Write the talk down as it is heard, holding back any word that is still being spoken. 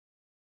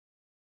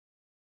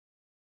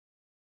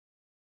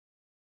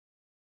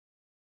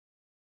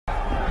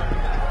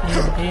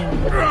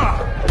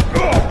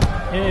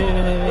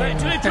Wait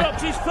till he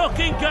drops his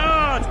fucking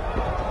guard.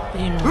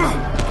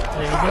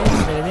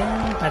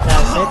 Patada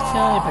al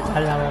pecho y patada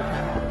en la boca.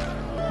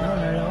 No,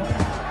 luego.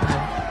 Vale.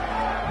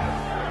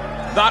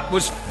 That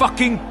was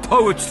fucking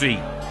poetry.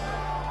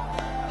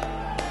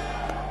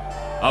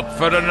 Up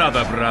for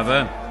another,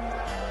 brother.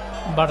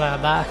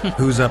 Borrada.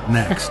 Who's up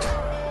next?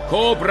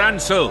 Corb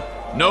Ransel,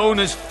 known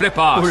as Flip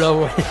Arse.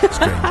 Culo, güey.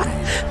 Strange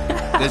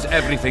name. Does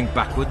everything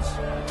backwards.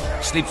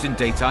 Sleeps in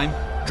daytime,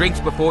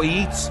 drinks before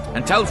he eats,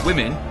 and tells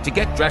women to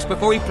get dressed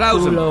before he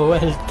plows them. Culo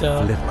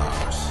vuelto. Flip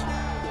arse.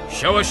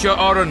 Show us your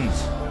orange.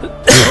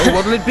 So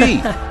what'll it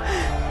be?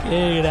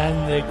 Qué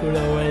grande,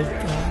 culo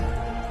vuelto.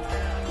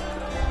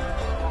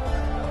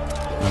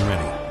 I'm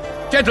ready.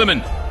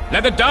 Gentlemen,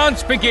 let the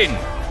dance begin.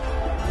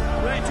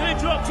 Wait till he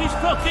drops his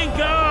fucking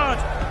guard.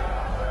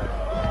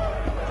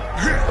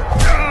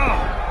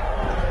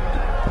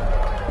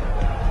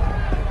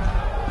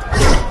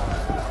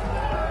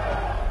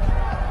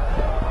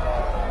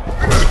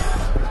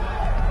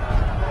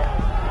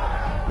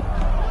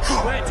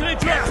 Wait till he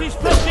drops his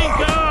fucking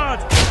guard.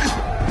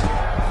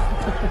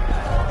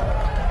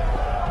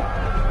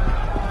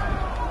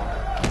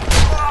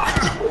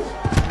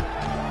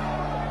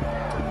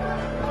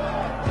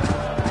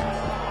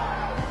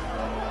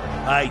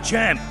 Hey,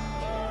 champ.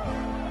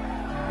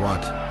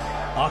 What?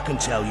 I can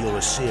tell you're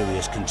a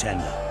serious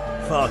contender.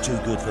 Far too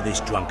good for this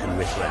drunken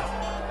riffraff.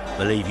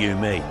 Believe you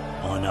me,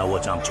 I know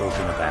what I'm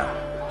talking about.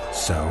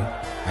 So?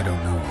 I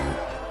don't know you.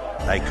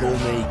 They call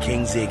me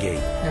King Ziggy,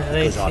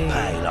 because I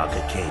pay like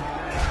a king.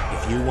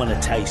 If you want a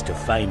taste of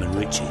fame and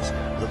riches,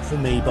 look for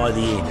me by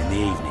the inn in the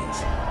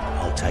evenings.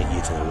 I'll take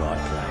you to the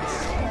right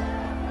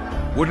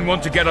place. Wouldn't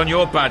want to get on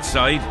your bad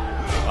side.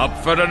 Up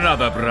for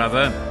another,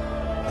 brother.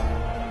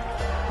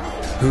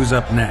 Who's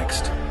up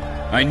next?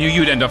 I knew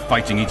you'd end up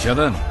fighting each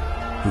other.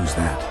 Who's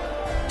that?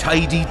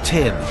 Tidy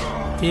Tim.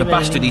 The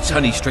bastard eats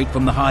honey straight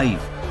from the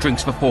hive,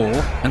 drinks for 4,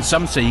 and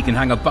some say he can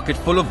hang a bucket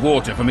full of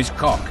water from his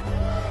cock.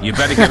 You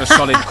better get a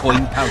solid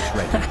coin pouch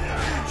ready.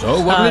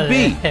 So what'll it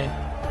be?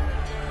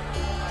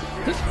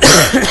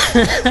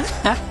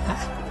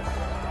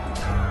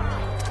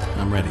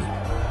 I'm ready.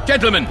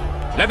 Gentlemen,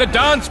 let the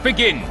dance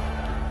begin.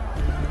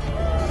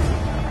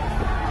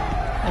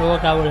 El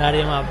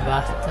vocabulario más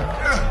vasto.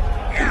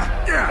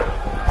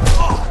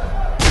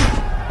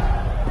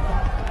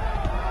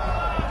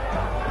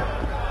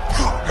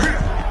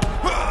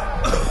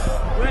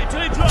 Wait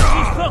till he drops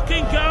his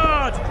fucking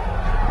guard.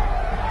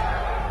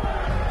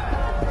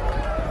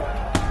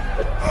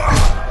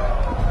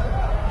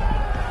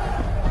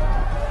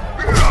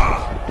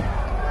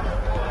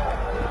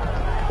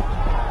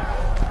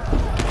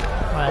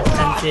 Bueno,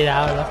 están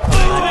tirados los Wait till he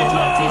combates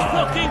drops his aquí.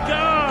 fucking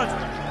guard.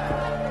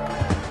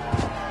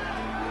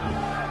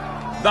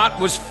 That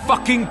was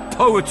fucking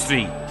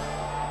poetry.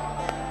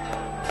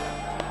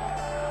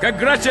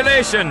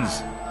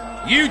 Congratulations!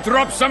 You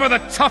dropped some of the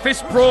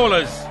toughest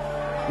brawlers.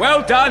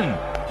 Well done.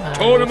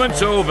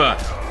 Tournament's over.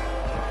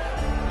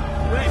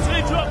 Wait till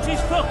he drops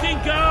his fucking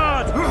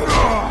guard.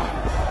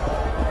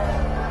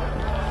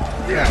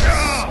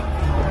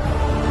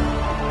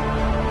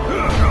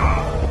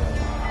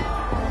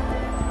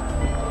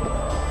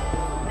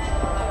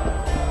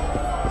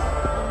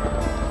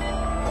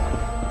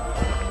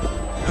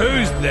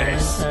 Who's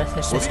this?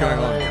 What's going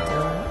on,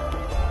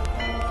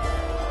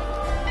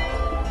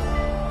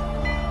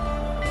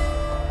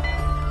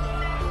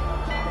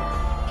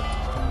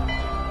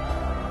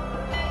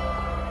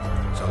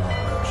 So long,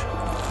 Roach.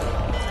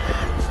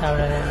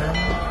 Sobre de nada.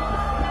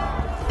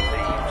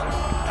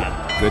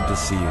 Good to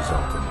see you,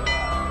 Zoltan.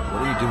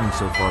 What are you doing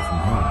so far from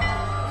home?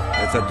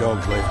 It's a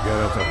dog's life,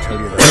 Geralt, I'll tell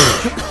you that.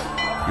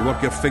 You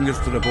work your fingers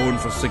to the bone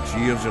for 6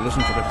 years, you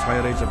listen to the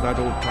tirades of that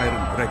old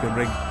tyrant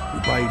Breckenrig,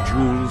 you buy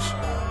jewels.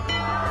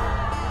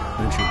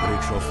 Then she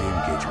breaks off the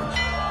engagement.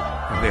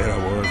 And there I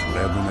was,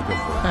 learning like a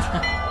vote.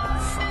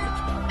 Fuck it.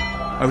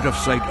 Out of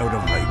sight, out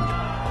of mind.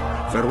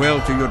 Farewell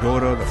to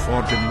Eudora, the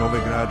forge in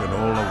Novigrad, and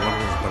all the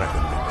world's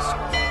Breckenrigs.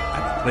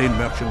 I'm a plain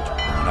merchant,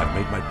 and I've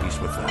made my peace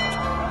with that.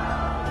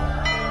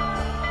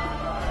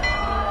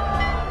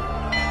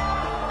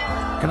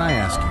 Can I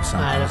ask you Ah,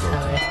 something, lo Zoltan?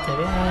 sabe este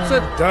bien.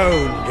 Sit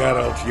down,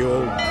 Geralt, you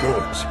old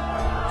goat.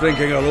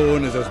 Drinking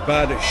alone is as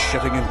bad as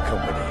shitting in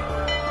company.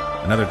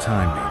 Another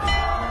time, maybe.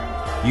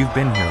 You've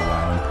been here a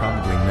while and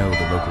probably know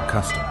the local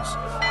customs.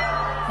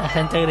 La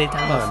gente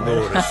gritando. I'm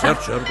no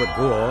researcher, but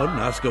go on,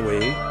 ask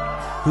away.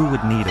 Who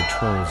would need a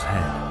troll's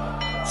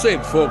head?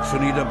 Same folks who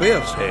need a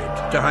bear's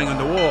head to hang on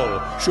the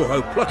wall, show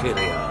how plucky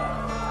they are.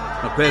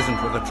 A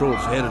peasant with a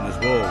troll's head in his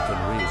wall can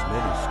raise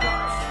many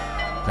stocks.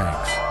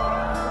 Thanks.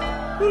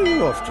 Where are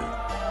you off to?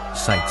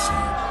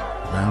 Sightseeing.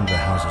 Round the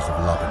houses of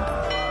Lobendon.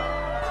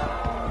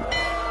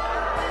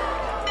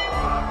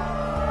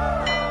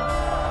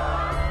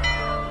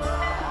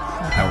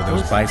 How are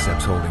those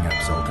biceps holding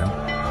up, Zoltan?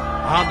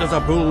 Hard as a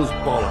bull's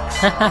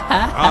bollocks.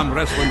 Arm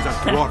wrestling's a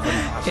dwarven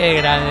pastime.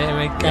 Qué grande,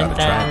 me try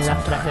encantan it las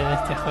sometime. frases de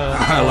este juego.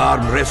 I'll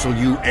arm wrestle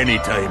you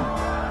anytime.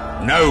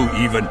 Now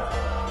even.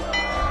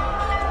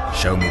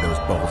 Show me those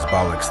balls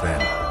bollocks then.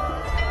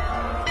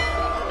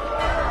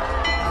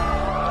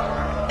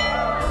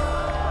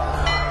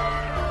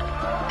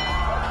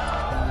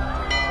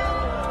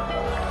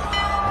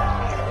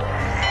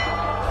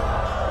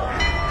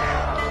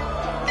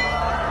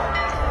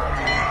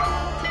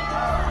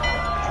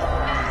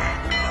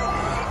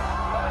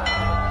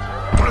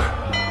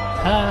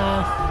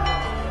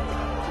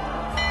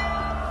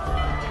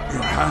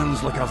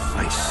 smells like a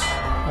vice.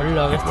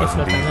 Hola, que estoy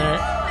flotando.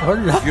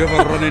 Hola. If you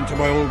ever run into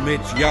my old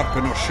mates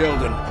Yarpin or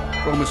Sheldon,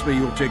 promise me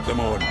you'll take them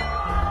on.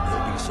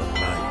 They'll be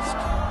surprised.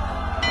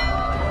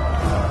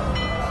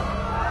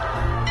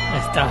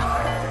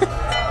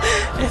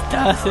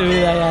 Estaba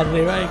subida ahí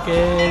arriba y que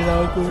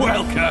locura.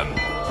 Welcome!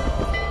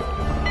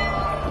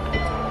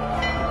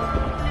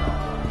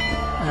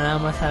 Ahora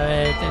vamos a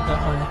ver qué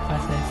cojones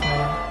pasa eso.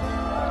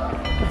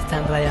 Me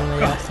están rayando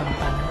ya las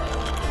campanas.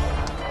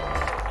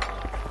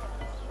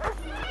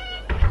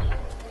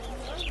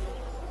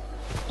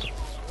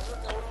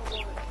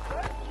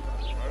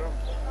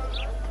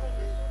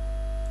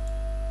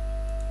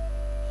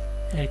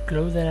 El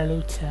club de la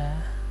lucha.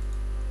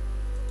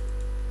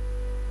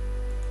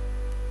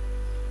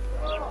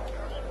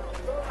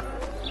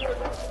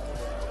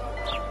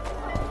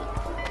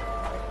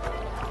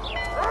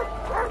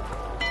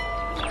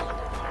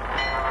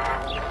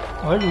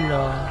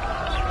 Hola.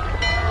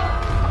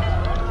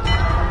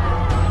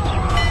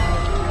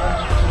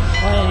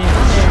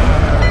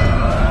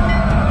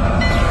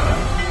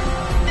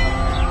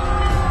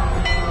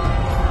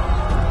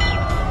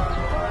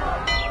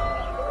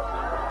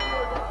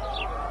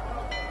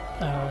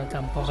 Pero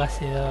tampoco ha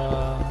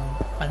sido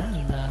para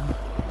nada.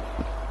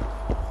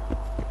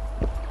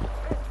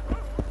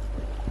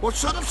 What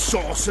sort of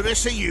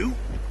sorceress are you?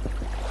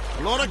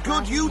 A lot of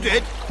good you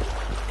did.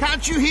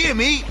 Can't you hear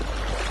me?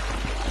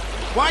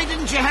 Why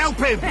didn't you help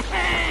him?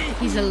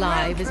 He's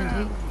alive, isn't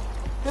he?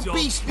 The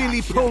beast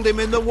nearly pulled him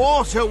in the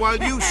water while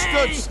you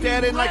stood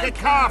staring like a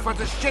calf at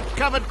a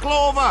shit-covered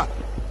clover.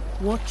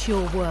 Watch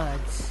your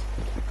words.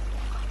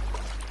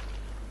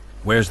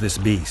 Where's this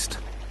beast?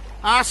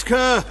 Ask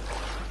her.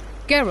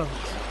 Geralt.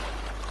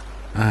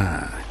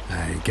 Ah,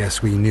 I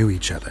guess we knew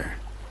each other.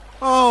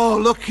 Oh,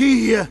 look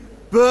here.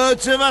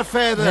 Birds of a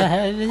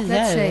feather.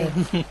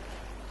 Let's see.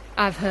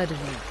 I've heard of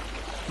you.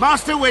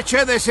 Master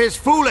Witcher, this is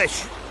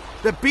foolish.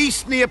 The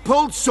beast near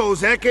pulled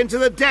Sozek into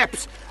the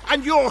depths,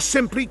 and you're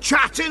simply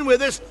chatting with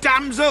this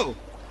damsel.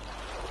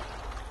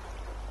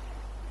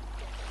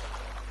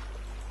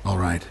 All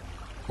right.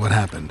 What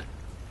happened?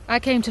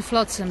 I came to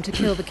Flotsam to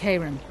kill the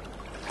Kayran.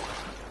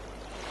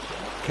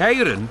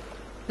 Kayran?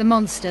 The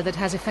monster that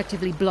has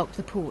effectively blocked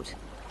the port.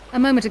 A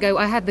moment ago,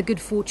 I had the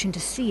good fortune to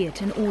see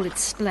it in all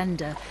its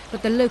splendor,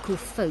 but the local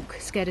folk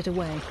scared it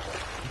away.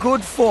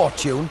 Good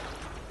fortune?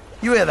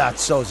 You hear that,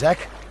 Sozek?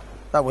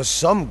 That was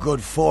some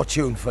good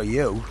fortune for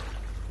you.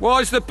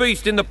 Why's the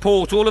beast in the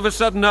port all of a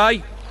sudden,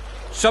 eh?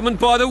 Summoned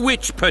by the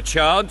witch,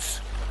 perchance?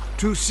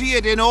 To see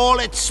it in all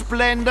its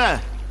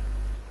splendor.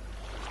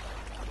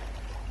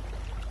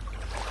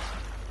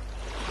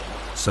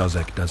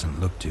 Sozek doesn't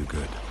look too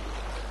good.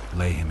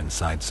 Lay him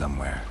inside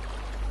somewhere.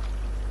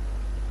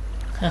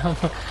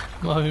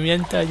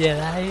 Movimiento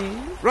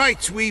Jedi.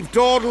 Right, we've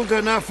dawdled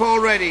enough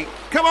already.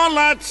 Come on,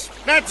 lads,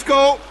 let's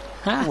go.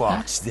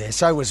 What's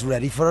this? I was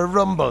ready for a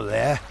rumble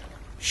there.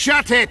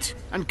 Shut it,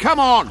 and come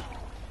on.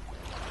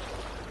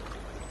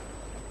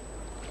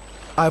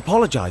 I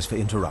apologize for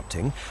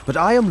interrupting, but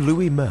I am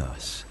Louis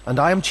Merce, and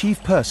I am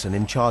chief person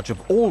in charge of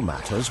all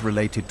matters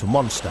related to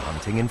monster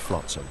hunting in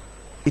Flotsam.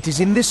 It is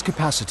in this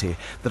capacity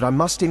that I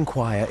must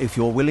inquire if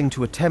you're willing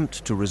to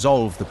attempt to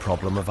resolve the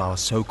problem of our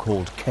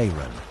so-called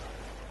Kayran,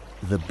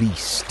 the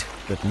beast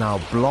that now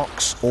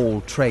blocks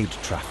all trade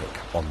traffic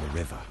on the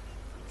river.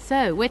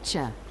 So,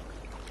 Witcher,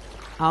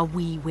 are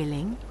we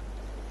willing?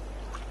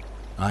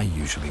 I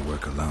usually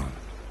work alone.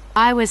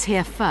 I was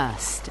here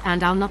first,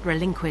 and I'll not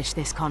relinquish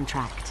this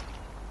contract.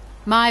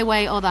 My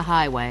way or the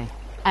highway,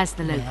 as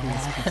the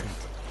locals put it.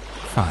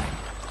 Fine.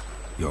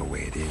 Your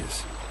way it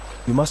is.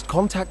 You must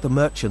contact the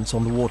merchants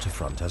on the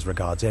waterfront as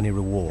regards any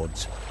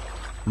rewards.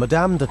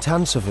 Madame de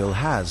Tanseville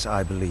has,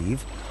 I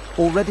believe,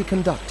 already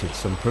conducted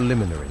some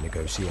preliminary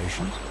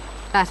negotiations.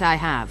 That I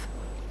have.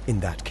 In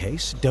that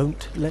case,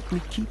 don't let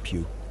me keep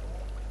you.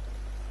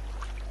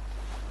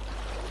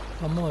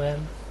 Vamos a ver.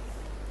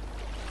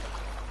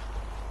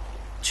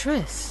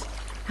 Triss,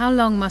 how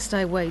long must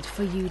I wait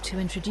for you to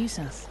introduce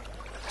us?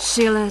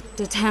 Sheila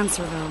de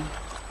Tanserville,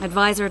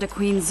 advisor to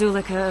Queen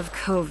Zulika of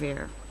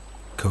Kovir.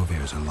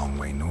 Kovir's a long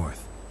way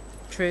north.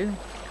 True.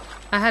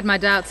 I had my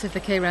doubts if the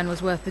Kayran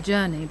was worth the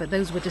journey, but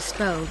those were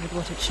dispelled with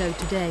what it showed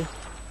today.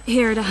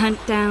 Here to hunt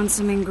down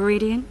some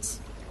ingredients?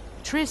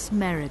 Triss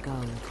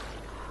Merigold.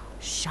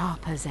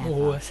 Sharp as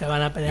ever. Se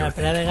van a pelear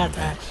de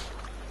gatas.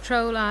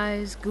 Troll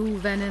eyes, ghoul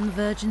venom,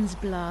 virgin's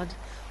blood,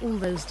 all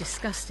those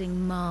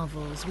disgusting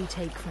marvels we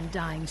take from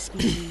dying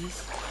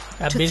species.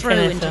 To throw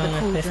into the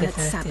cauldron at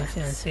Sabbath.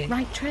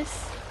 Right,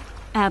 Triss?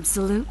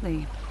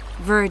 Absolutely.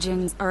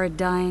 Virgins are a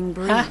dying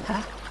breed.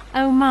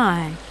 Oh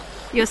my.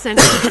 Your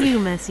sense of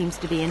humour seems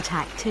to be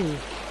intact too.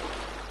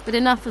 But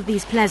enough of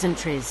these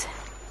pleasantries.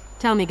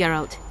 Tell me,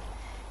 Geralt,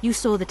 you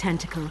saw the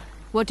tentacle.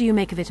 What do you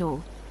make of it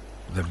all?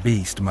 The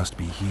beast must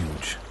be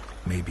huge.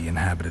 Maybe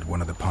inhabited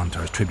one of the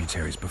Pontar's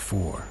tributaries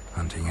before,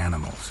 hunting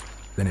animals.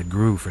 Then it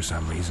grew for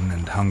some reason,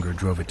 and hunger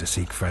drove it to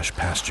seek fresh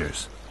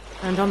pastures.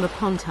 And on the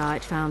Pontar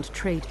it found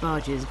trade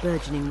barges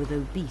burgeoning with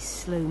obese,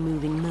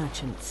 slow-moving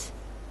merchants.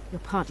 You're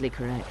partly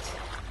correct.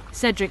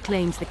 Cedric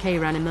claims the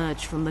Kayran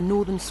emerged from the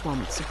northern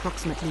swamps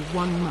approximately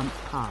 1 month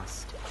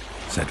past.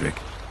 Cedric?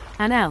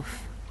 An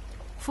elf.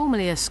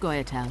 Formerly a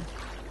scoia'tael.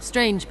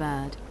 Strange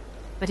bird.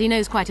 But he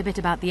knows quite a bit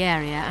about the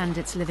area and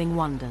its living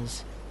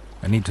wonders.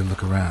 I need to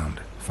look around,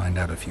 find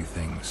out a few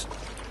things.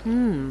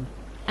 An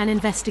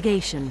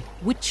investigation.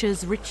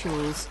 Witches'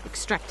 rituals,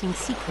 extracting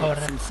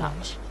secrets and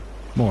such.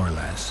 More or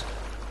less.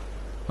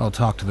 I'll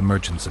talk to the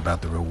merchants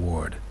about the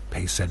reward,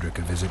 pay Cedric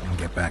a visit and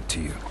get back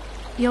to you.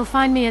 You'll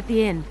find me at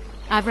the inn.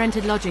 I've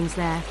rented lodgings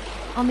there,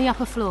 on the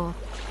upper floor.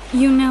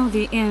 You know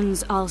the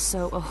inn's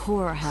also a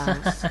horror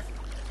house.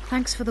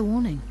 Thanks for the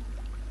warning.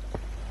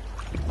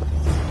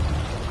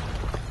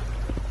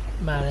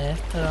 Vale,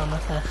 esto lo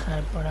vamos a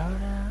dejar por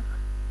ahora.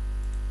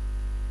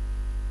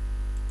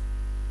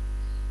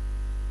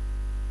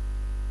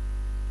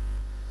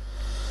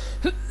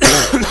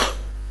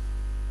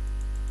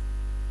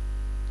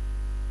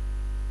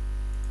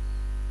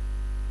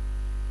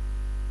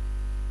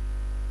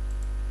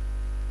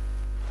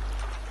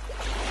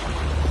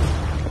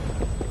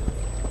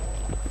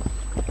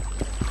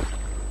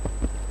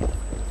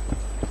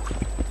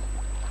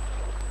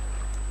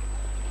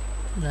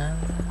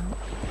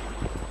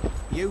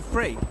 You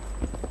free?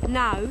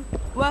 No,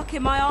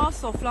 working my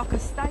arse off like a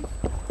steak.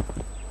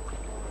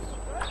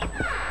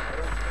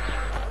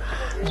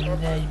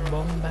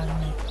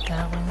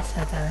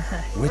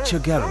 Witcher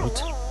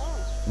Geralt,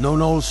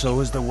 known also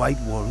as the White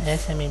Wolf.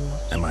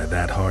 Am I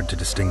that hard to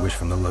distinguish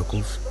from the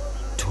locals?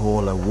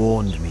 Taller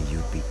warned me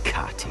you'd be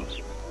catty.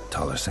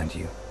 Taller sent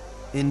you?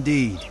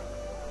 Indeed.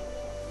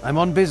 I'm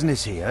on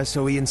business here,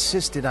 so he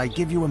insisted I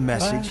give you a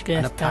message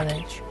and a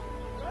package.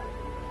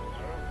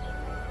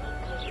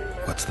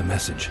 What's the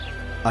message?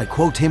 I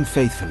quote him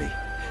faithfully.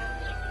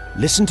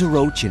 Listen to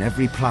Roach in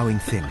every ploughing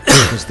thing,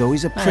 because though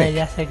he's a prick,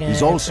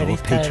 he's also a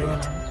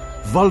patriot.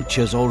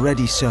 Vultures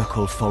already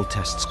circle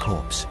Foltest's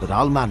corpse, but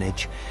I'll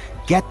manage.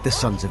 Get the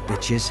sons of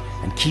bitches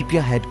and keep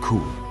your head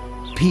cool.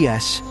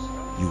 P.S.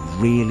 You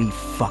really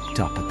fucked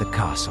up at the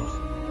castle.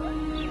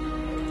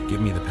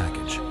 Give me the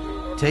package.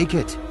 Take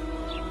it.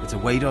 It's a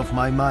weight off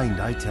my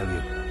mind, I tell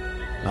you.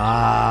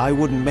 I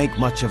wouldn't make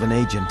much of an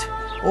agent.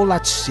 All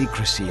that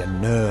secrecy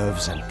and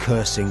nerves and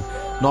cursing,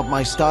 not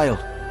my style.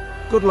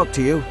 Good luck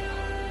to you.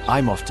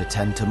 I'm off to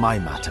tend to my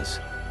matters.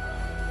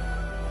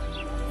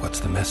 What's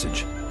the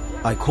message?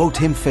 I quote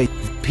him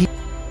faithfully.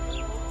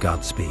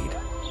 Godspeed.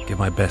 Give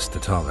my best to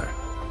Taller.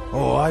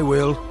 Oh, I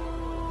will.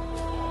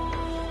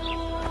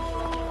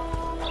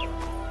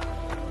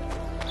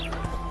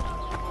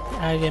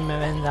 Alguien me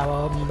venda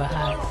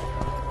bombas.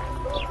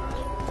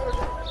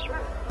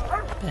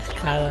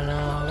 Pescado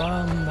no,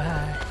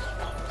 bombas.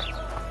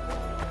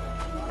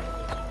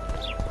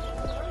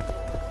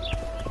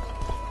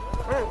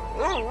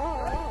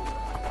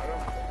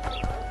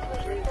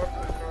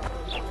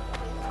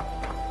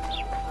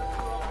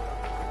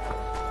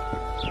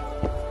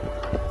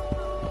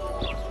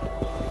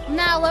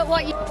 Now look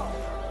what you...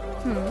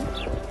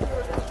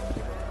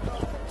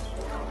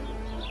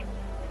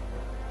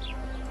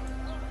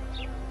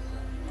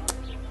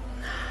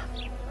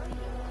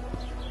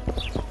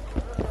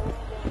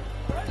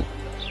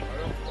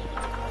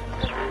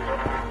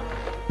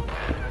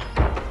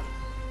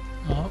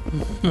 Oh,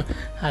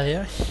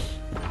 adiós.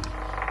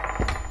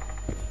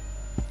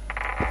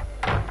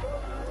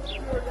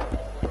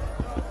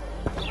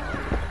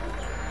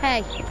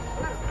 Hey.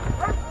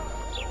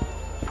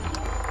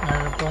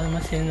 Ahora no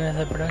podemos irnos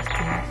de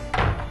próximos.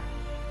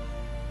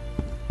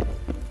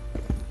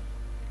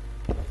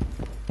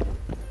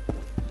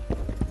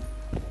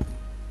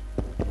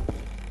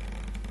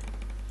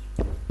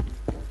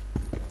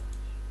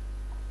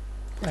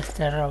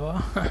 Este robo.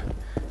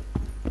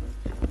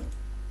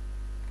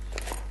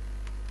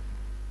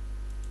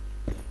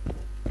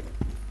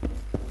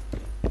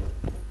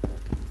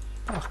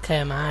 Oh,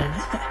 qué mal.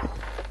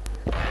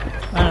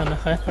 Bueno, a lo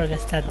mejor es porque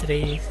está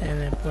Tris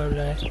en el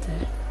pueblo este.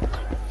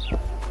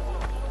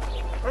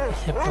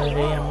 Y se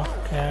podríamos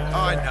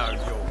quedar.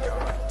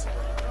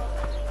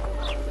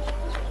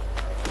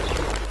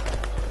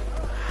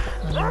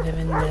 ¿Dónde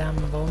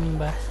venderán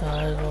bombas o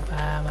algo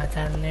para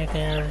matar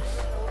neckers?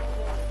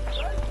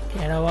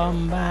 Quiero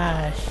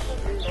bombas.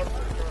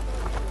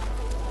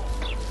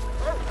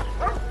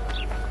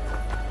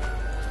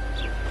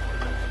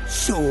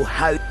 So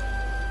how...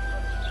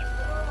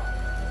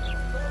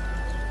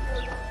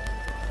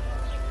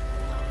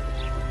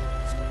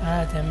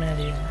 Espérate,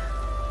 media.